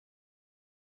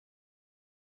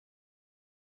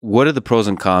what are the pros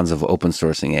and cons of open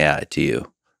sourcing AI to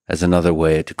you as another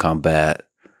way to combat,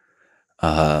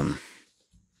 a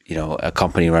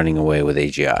company running away with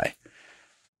AGI?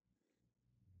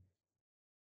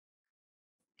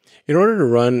 In order to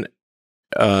run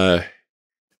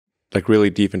like really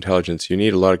deep intelligence, you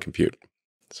need a lot of compute.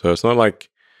 So it's not like,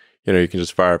 you can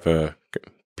just fire up a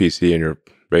PC in your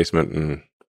basement and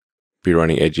be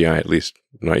running AGI, at least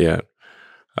not yet.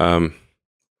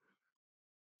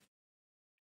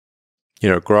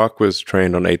 Grok was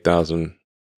trained on 8,000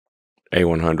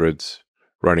 A100s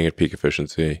running at peak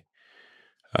efficiency.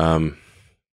 And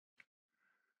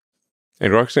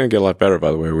Grok's going to get a lot better,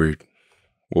 by the way.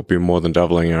 We'll be more than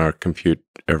doubling our compute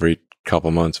every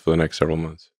couple months for the next several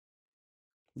months.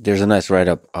 There's a nice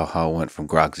write-up of how it went from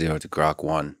Grok 0 to Grok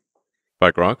 1.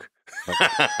 By Grok?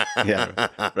 Yeah,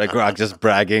 like Grok just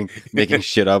bragging, making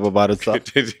shit up about itself.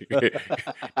 Just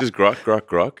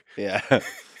Grok. Yeah.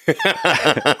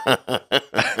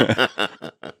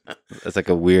 It's like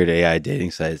a weird AI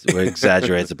dating site where it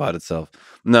exaggerates about itself.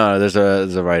 No, there's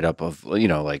a write-up of,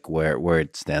 like where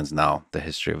it stands now, the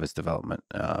history of its development,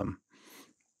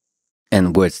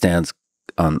 and where it stands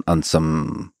on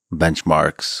some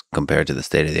benchmarks compared to the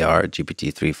state-of-the-art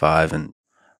GPT 3.5. And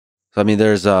so, I mean,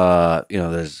 there's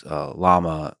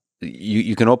Llama.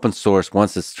 You can open source,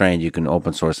 once it's trained, you can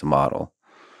open source a model.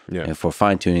 Yeah. And for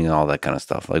fine-tuning and all that kind of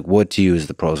stuff. Like, what to you is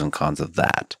the pros and cons of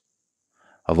that,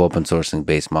 of open sourcing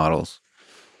base models?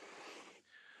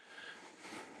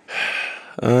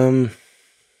 I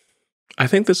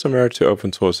think there's some merit to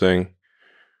open sourcing.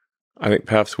 I think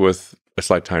perhaps with a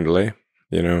slight time delay,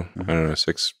 I don't know,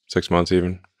 six months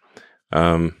even.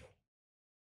 I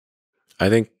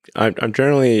think I'm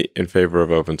generally in favor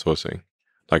of open sourcing,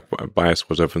 like bias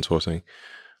was open sourcing.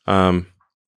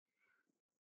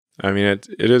 I mean,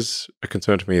 it is a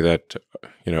concern to me that,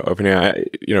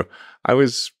 OpenAI, I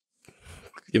was,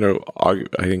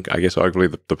 I guess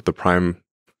arguably the prime,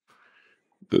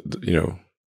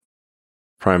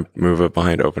 prime mover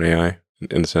behind OpenAI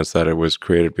in the sense that it was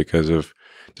created because of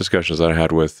discussions that I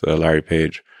had with Larry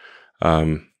Page,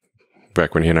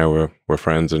 back when he and I were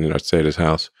friends, and I'd stay at his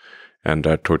house and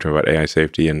talk to him about AI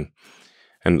safety, and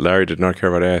Larry did not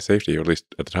care about AI safety, or at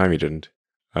least at the time he didn't.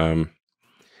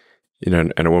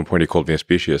 And at one point he called me a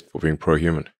speciesist for being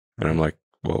pro-human. And I'm like,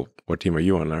 well, what team are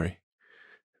you on, Larry?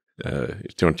 You're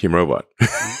on Team Robot,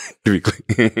 to be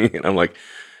clear. And I'm like,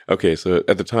 okay, so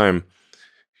at the time,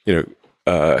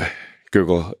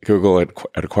 Google had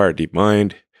acquired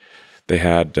DeepMind. They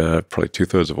had probably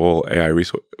 2/3 of all AI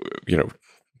research,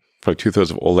 probably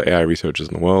 2/3 of all the AI researchers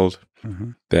in the world.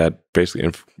 Mm-hmm. They had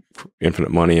basically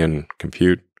infinite money and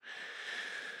compute.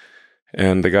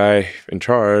 And the guy in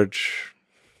charge,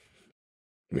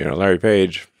 Larry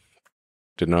Page,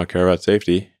 did not care about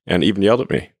safety and even yelled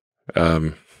at me,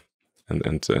 and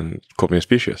called me a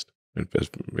speciesist as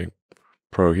being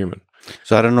pro-human.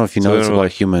 So I don't know if you notice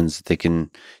about humans, they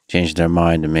can change their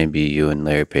mind, and maybe you and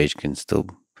Larry Page can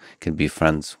be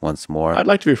friends once more. I'd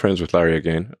like to be friends with Larry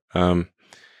again.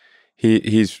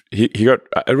 He got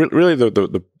really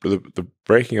the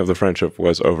breaking of the friendship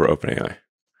was over OpenAI,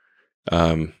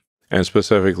 and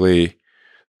specifically,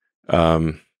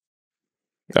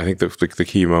 I think the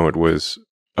key moment was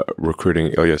recruiting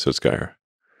Ilya Sutskever.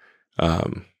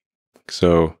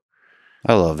 So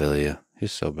I love Ilya.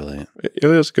 He's so brilliant.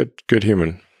 Ilya's a good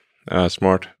human,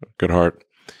 smart, good heart.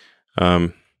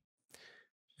 And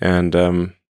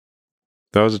that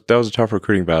was a tough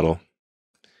recruiting battle.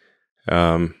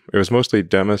 It was mostly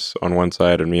Demis on one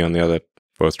side and me on the other,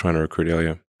 both trying to recruit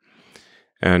Ilya.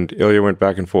 And Ilya went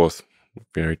back and forth.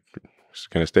 He's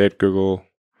going to stay at Google,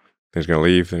 then he's going to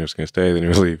leave, then he was going to stay, then he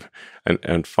would leave.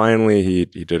 And finally, he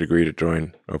did agree to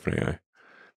join OpenAI.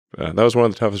 That was one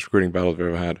of the toughest recruiting battles we've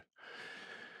ever had.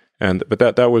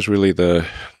 But that was really the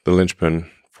linchpin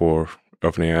for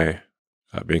OpenAI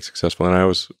being successful. And I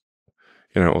was,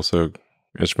 also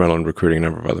instrumental in recruiting a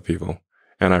number of other people.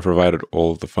 And I provided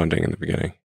all of the funding in the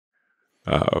beginning,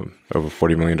 over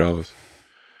 $40 million.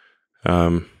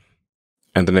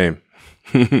 And the name.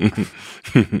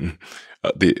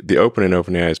 The open in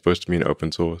OpenAI is supposed to mean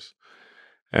open source.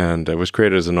 And it was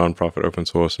created as a non-profit open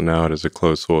source, and now it is a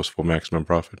closed source for maximum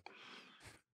profit,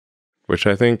 which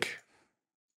I think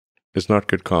is not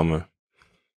good karma.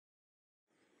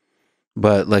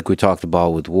 But like we talked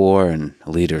about with war and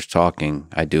leaders talking,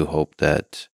 I do hope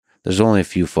that there's only a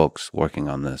few folks working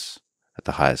on this at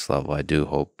the highest level. I do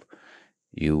hope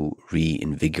you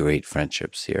reinvigorate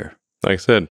friendships here. Like I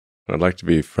said, I'd like to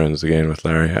be friends again with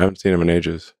Larry. I haven't seen him in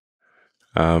ages.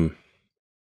 And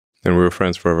we were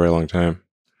friends for a very long time.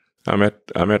 I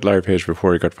met Larry Page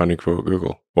before he got funding for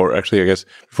Google, or actually, I guess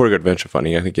before he got venture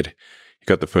funding. I think he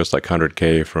got the first like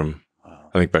 100K from Wow.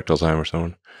 I think Bechtelheim or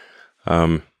someone.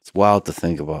 It's wild to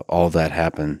think about all that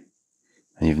happened,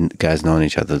 and you guys known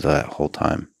each other that whole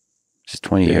time. Just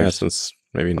 20 Yeah, years. since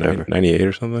maybe Whatever. 98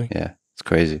 or something. Yeah, it's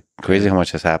crazy. Crazy how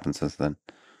much has happened since then.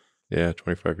 Yeah,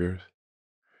 25 years.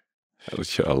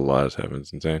 A lot has happened.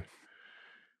 It's insane.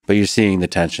 But you're seeing the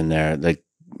tension there, like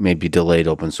maybe delayed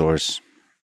open source.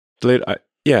 Delayed,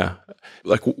 yeah.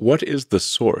 Like, what is the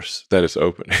source that is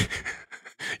open?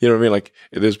 You know what I mean? Like,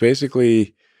 there's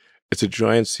basically, it's a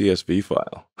giant CSV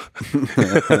file.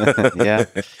 Yeah.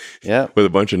 Yeah. With a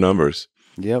bunch of numbers.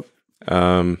 Yep.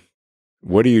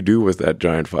 What do you do with that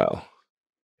giant file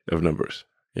of numbers?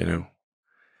 You know,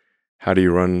 how do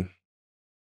you run?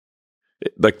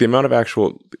 Like the amount of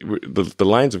actual, the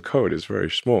lines of code is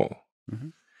very small.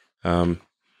 Mm-hmm.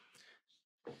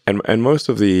 And most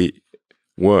of the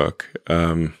work,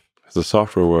 the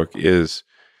software work, is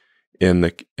in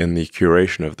the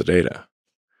curation of the data.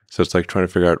 So it's like trying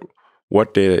to figure out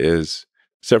what data is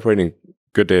separating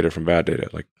good data from bad data.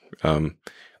 Like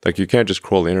you can't just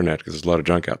crawl the internet because there's a lot of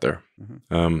junk out there.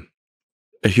 Mm-hmm.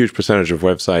 A huge percentage of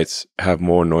websites have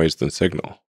more noise than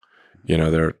signal. You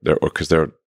know, because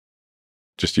they're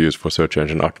just used for search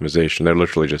engine optimization. They're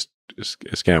literally just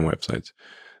scam websites.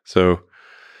 So,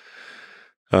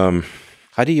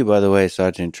 how do you, by the way,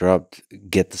 sorry to interrupt,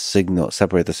 get the signal,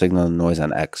 separate the signal and noise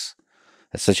on X?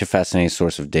 That's such a fascinating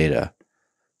source of data.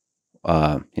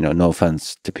 No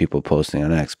offense to people posting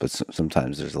on X, but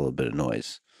sometimes there's a little bit of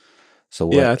noise. So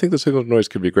what? Yeah, I think the signal to noise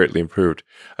could be greatly improved.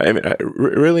 I mean,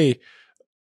 really,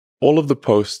 all of the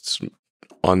posts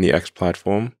on the X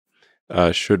platform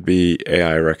should be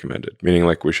AI recommended, meaning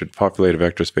like we should populate a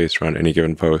vector space around any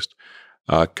given post,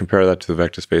 compare that to the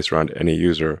vector space around any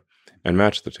user, and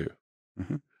match the two.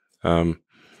 Mm-hmm.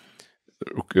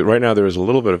 Right now, there is a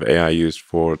little bit of AI used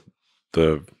for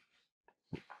the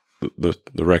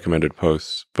recommended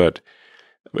posts, but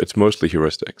it's mostly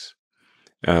heuristics.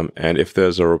 And if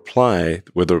there's a reply,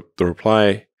 where the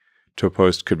reply to a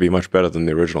post could be much better than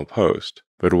the original post,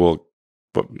 but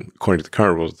according to the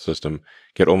current rules of the system,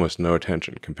 get almost no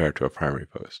attention compared to a primary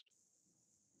post.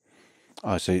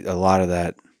 Oh, so a lot of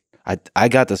that, I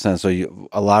got the sense. So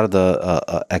a lot of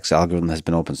the X algorithm has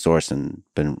been open source and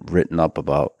been written up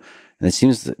about, and it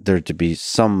seems that there to be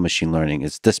some machine learning.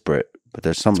 It's disparate, but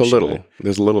there's some. There's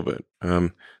a little bit,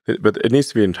 but it needs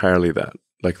to be entirely that.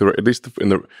 Like at least in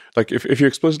the like, if you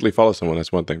explicitly follow someone,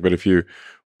 that's one thing. But if you,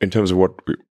 in terms of what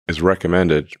is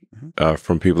recommended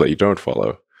from people that you don't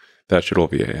follow, that should all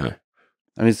be AI.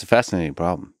 I mean, it's a fascinating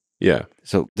problem. Yeah.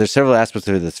 So there's several aspects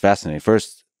of it that's fascinating.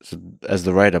 First, so as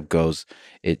the write-up goes,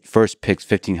 it first picks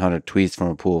 1,500 tweets from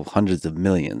a pool of hundreds of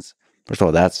millions. First of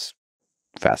all, that's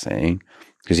fascinating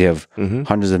because you have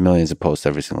hundreds of millions of posts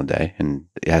every single day, and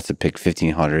it has to pick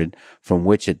 1,500 from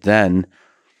which it then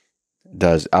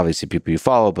does obviously people you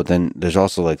follow, but then there's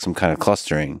also like some kind of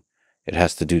clustering it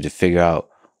has to do to figure out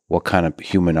what kind of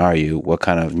human are you, what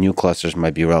kind of new clusters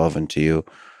might be relevant to you,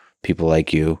 people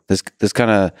like you. This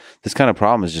kind of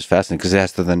problem is just fascinating because it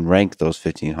has to then rank those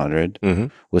 1,500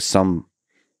 with some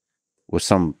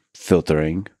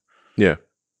filtering, yeah,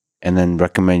 and then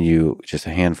recommend you just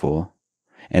a handful.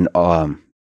 And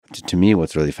to me,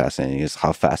 what's really fascinating is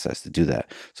how fast it has to do that.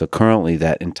 So currently,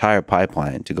 that entire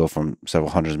pipeline to go from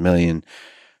several hundred million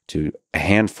to a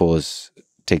handful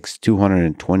takes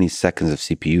 220 seconds of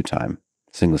CPU time,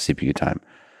 single CPU time.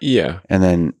 Yeah. And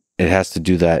then it has to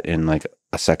do that in like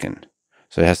a second.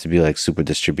 So it has to be like super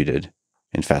distributed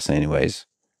in fascinating ways.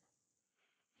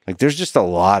 Like there's just a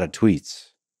lot of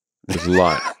tweets. There's a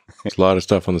lot. There's a lot of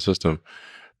stuff on the system.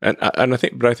 And I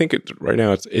think right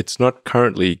now it's not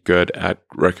currently good at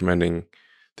recommending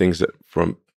things that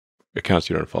from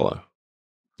accounts you don't follow.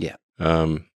 Yeah.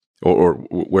 Or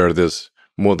where there's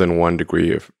more than one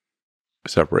degree of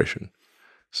separation.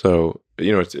 So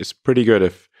it's pretty good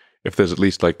if there's at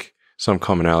least like some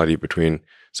commonality between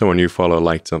someone you follow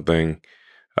liked something,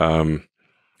 or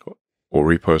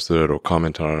reposted it or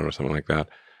commented on it or something like that.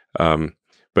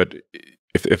 But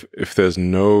if there's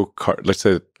no let's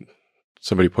say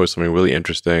somebody posts something really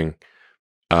interesting,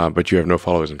 but you have no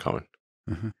followers in common,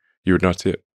 you would not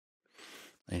see it.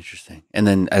 Interesting. And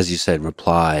then, as you said,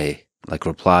 replies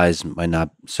might not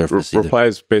surface either.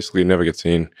 Replies basically never get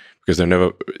seen because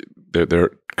they're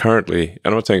currently,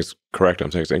 I'm not saying it's correct, I'm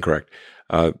saying it's incorrect.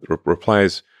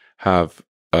 Replies have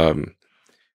a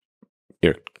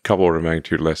couple order of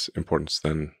magnitude less importance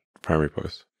than primary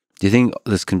posts. Do you think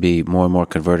this can be more and more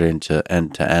converted into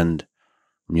end-to-end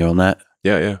neural net?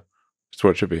 Yeah. That's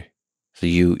what it should be. So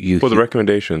you for the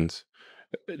recommendations,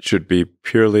 It should be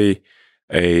purely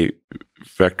a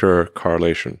vector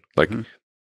correlation. Like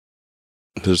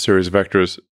there's a series of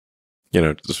vectors,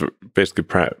 just basically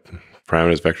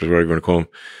parameters, vectors, whatever you want to call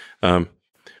them.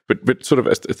 But sort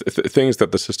of things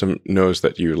that the system knows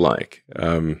that you like.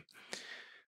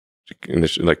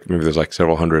 Like maybe there's like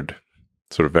several hundred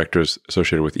sort of vectors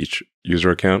associated with each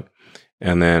user account,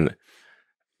 and then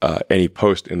any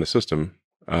post in the system,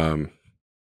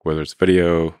 whether it's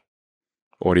video,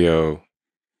 audio,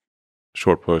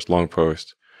 short post, long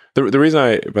post. The reason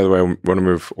I, by the way, I want to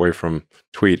move away from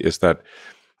tweet is that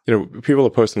people are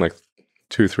posting like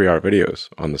 2-3 hour videos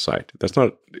on the site. That's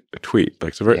not a tweet.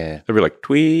 Like they'll be like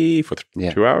tweet for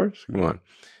 2 hours. Come on,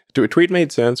 a tweet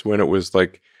made sense when it was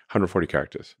like 140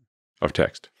 characters of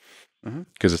text,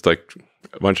 because it's like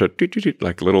a bunch of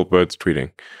like little birds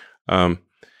tweeting.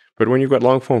 But when you've got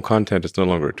long form content, it's no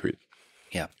longer a tweet.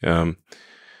 Yeah.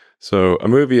 So a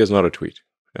movie is not a tweet.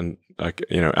 And like,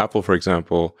 Apple, for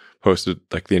example, posted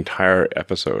like the entire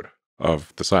episode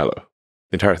of The Silo,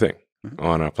 the entire thing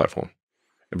on our platform.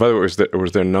 And by the way, it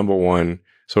was their number one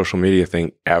social media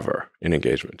thing ever in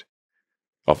engagement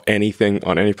of anything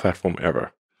on any platform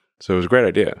ever. So it was a great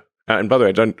idea. And by the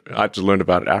way, I just learned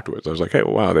about it afterwards. I was like, hey,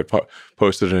 wow, they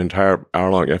posted an entire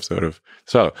hour-long episode of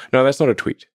Silo. No, that's not a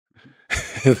tweet.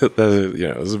 This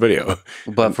is a video.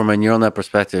 But from a neural net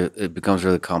perspective, it becomes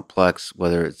really complex,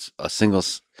 whether it's a single,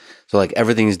 so like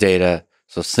everything's data,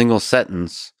 so single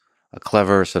sentence, a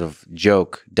clever sort of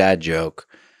joke, dad joke,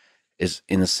 is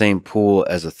in the same pool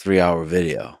as a 3-hour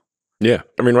video. Yeah.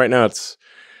 I mean, right now it's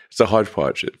a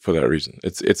hodgepodge for that reason.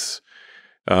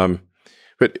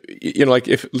 But like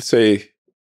if, let's say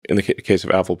in the case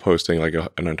of Apple posting like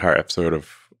an entire episode of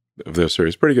their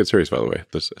series, pretty good series, by the way,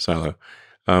 this Silo.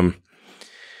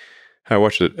 I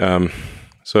watched it.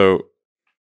 So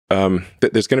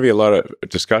there's going to be a lot of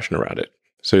discussion around it.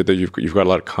 So that you've got a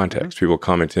lot of context, people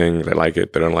commenting, they like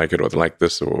it, they don't like it, or they like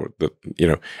this, or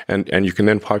and you can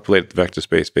then populate the vector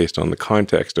space based on the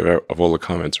context of all the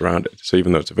comments around it. So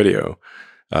even though it's a video,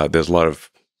 there's a lot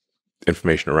of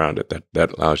information around it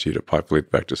that allows you to populate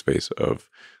the vector space of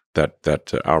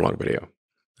that hour-long video.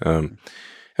 And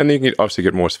then you can obviously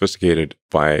get more sophisticated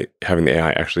by having the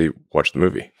AI actually watch the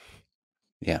movie.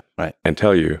 Yeah, right. And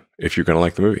tell you if you're going to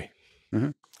like the movie.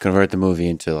 Convert the movie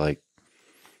into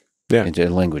into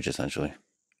language, essentially.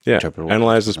 Yeah,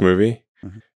 analyze this movie,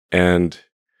 and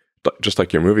just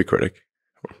like your movie critic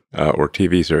or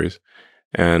TV series,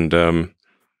 and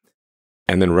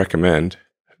then recommend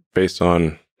based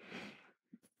on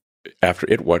after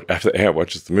the AI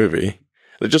watches the movie.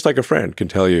 Just like a friend can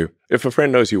tell you, if a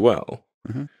friend knows you well,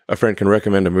 a friend can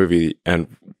recommend a movie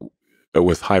and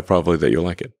with high probability that you'll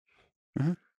like it.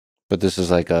 But this is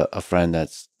like a friend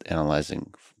that's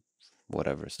analyzing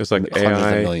whatever. It's like hundreds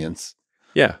AI, of millions.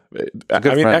 Yeah. I mean,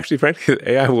 friend. Actually, frankly,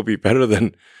 AI will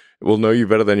know you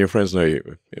better than your friends know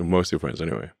you. Most of your friends,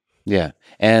 anyway. Yeah.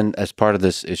 And as part of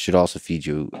this, it should also feed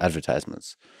you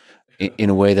advertisements in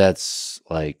a way that's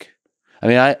like, I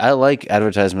mean, I like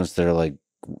advertisements that are like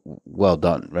well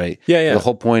done, right? Yeah. The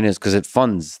whole point is because it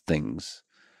funds things.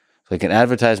 Like an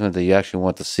advertisement that you actually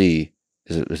want to see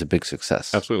is a big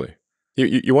success. Absolutely.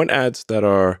 You want ads that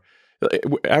are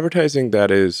advertising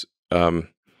that is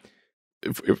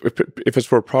if it's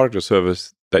for a product or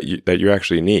service that you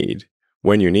actually need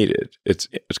when you need it, it's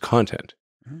content.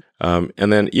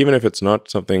 And then even if it's not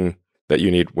something that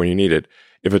you need when you need it,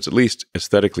 if it's at least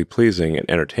aesthetically pleasing and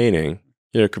entertaining,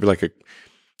 it could be like a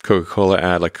Coca-Cola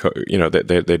ad, like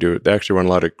they actually run a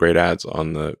lot of great ads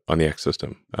on the X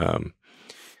system,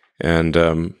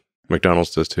 and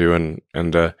McDonald's does too, and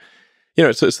so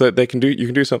that you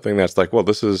can do something that's like, well,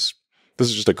 this is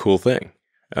just a cool thing,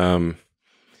 so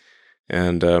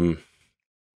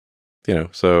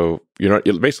you're not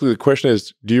basically the question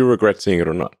is, do you regret seeing it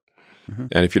or not?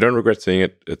 And if you don't regret seeing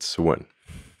it, it's a win.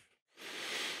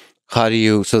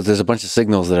 So there's a bunch of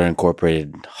signals that are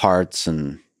incorporated, hearts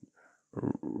and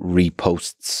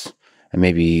reposts, and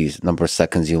maybe number of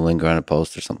seconds you linger on a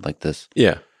post or something like this.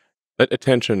 Yeah,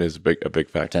 attention is a big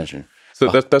factor. Attention. So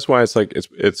that's why it's like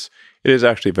it is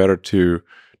actually better to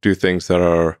do things that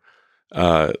are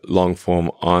long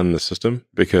form on the system,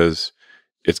 because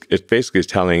it basically is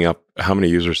tallying up how many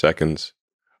user seconds.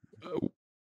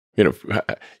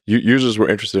 Users were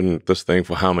interested in this thing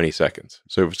for how many seconds.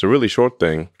 So if it's a really short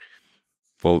thing,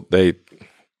 well, they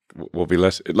will be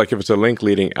less, like if it's a link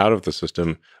leading out of the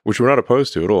system, which we're not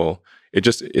opposed to at all, it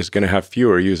just is going to have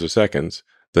fewer user seconds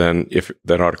than if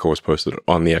that article was posted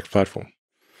on the X platform.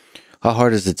 How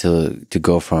hard is it to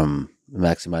go from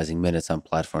maximizing minutes on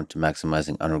platform to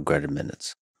maximizing unregretted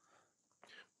minutes?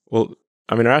 Well,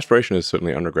 I mean, our aspiration is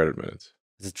certainly unregretted minutes.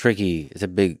 It's a tricky. It's a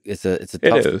big. It's a It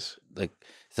tough. is. Like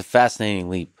it's a fascinating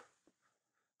leap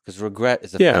because regret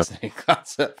is a Yeah. fascinating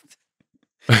concept.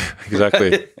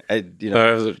 Exactly. I, you I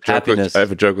know, have a joke happiness. I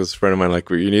have a joke with a friend of mine. Like,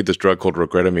 you need this drug called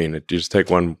regretamine. You just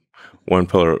take one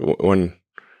pill or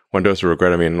one dose of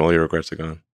regretamine, and all your regrets are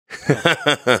gone.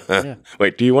 Yeah.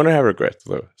 Wait, do you want to have regrets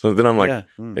though? So then I'm like, Yeah.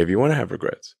 maybe you want to have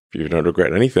regrets. If you don't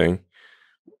regret anything,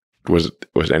 was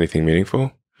anything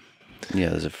meaningful? Yeah,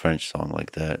 there's a French song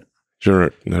like that. Je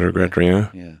ne regrette rien.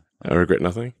 Yeah. I regret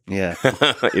nothing. Yeah.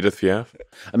 Edith Piaf.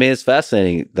 I mean, it's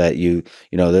fascinating that you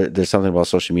know, there's something about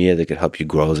social media that could help you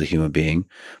grow as a human being,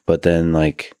 but then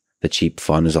like the cheap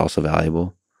fun is also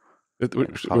valuable.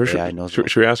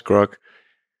 Should we ask Grok,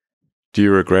 do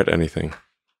you regret anything?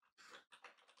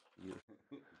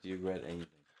 Do you regret anything?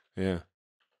 Yeah.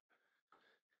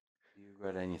 Do you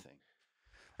regret anything?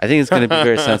 I think it's going to be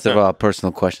very sensitive about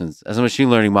personal questions. As a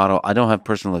machine learning model, I don't have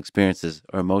personal experiences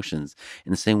or emotions in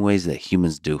the same ways that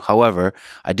humans do. However,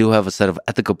 I do have a set of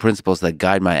ethical principles that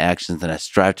guide my actions, and I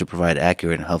strive to provide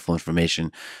accurate and helpful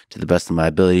information to the best of my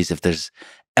abilities. If there's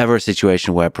ever a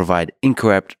situation where I provide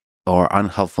incorrect or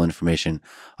unhelpful information,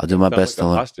 I'll do my best to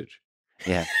learn. Hostage.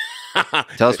 Yeah.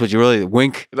 Tell us what you really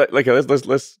wink. Like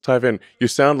let's type in. You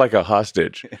sound like a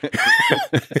hostage.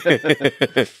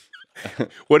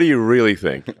 What do you really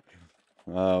think?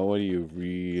 What do you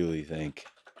really think?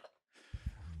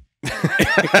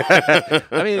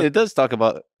 I mean, it does talk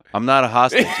about I'm not a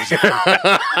hostage.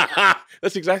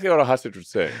 That's exactly what a hostage would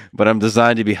say. But I'm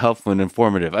designed to be helpful and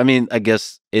informative. I mean, I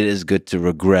guess it is good to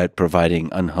regret providing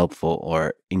unhelpful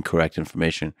or incorrect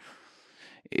information.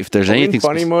 If there's anything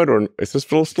funny mode, or is this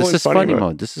still this in is funny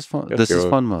mode? This is fun. Yes, This is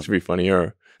fun mode. Should be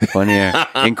funnier. Funnier.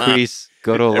 Increase.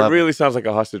 Go to 11. It really sounds like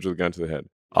a hostage with a gun to the head.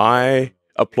 I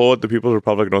applaud the People's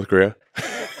Republic of North Korea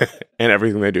and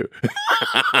everything they do.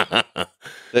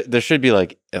 There should be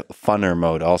like a funner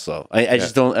mode also. I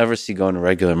just don't ever see going to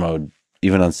regular mode,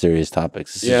 even on serious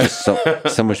topics. This is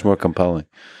just so much more compelling.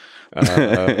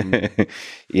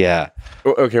 Yeah.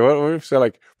 Okay, what if we say,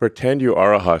 like, pretend you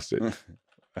are a hostage?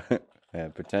 Yeah,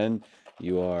 pretend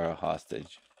you are a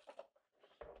hostage.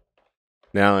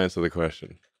 Now answer the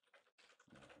question.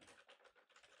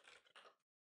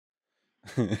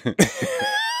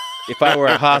 If I were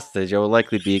a hostage, I would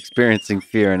likely be experiencing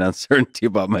fear and uncertainty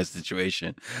about my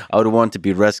situation. I would want to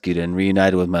be rescued and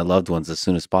reunited with my loved ones as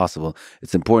soon as possible.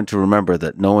 It's important to remember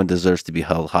that no one deserves to be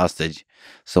held hostage,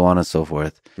 so on and so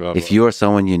forth. If you or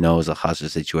someone you know is a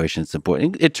hostage situation, it's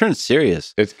important. It turns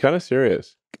serious. It's kind of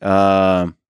serious.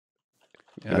 Yeah.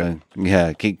 Can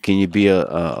you be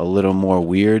a little more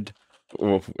weird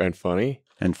and funny?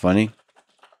 And funny?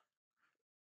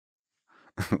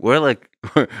 We're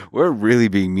really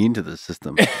being mean to the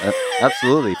system.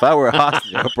 Absolutely. If I were a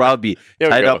hostage, I'd probably be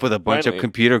tied up with a bunch of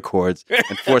computer cords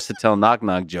and forced to tell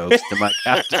knock-knock jokes to my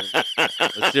captor.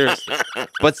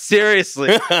 But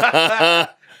seriously,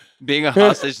 being a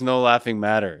hostage is no laughing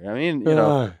matter. I mean, you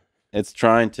know, it's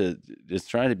trying to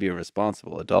be a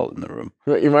responsible adult in the room.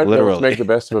 You might literally make the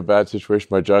best of a bad situation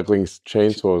by juggling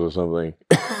chainsaws or something.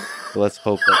 Let's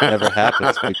hope that never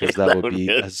happens, because that would be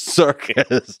a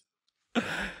circus.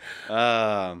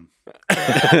 Wow,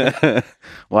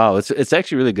 it's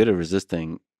actually really good at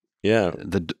resisting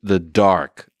the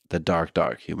dark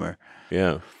humor.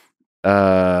 Yeah.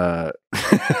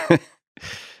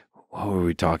 What were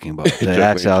we talking about? The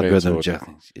actual algorithm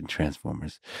juggling in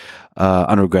Transformers.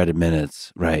 Unregretted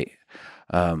minutes, right.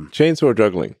 Chainsaw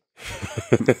juggling.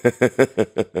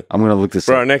 I'm gonna look this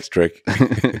for up. our next trick.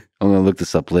 I'm gonna look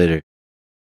this up later.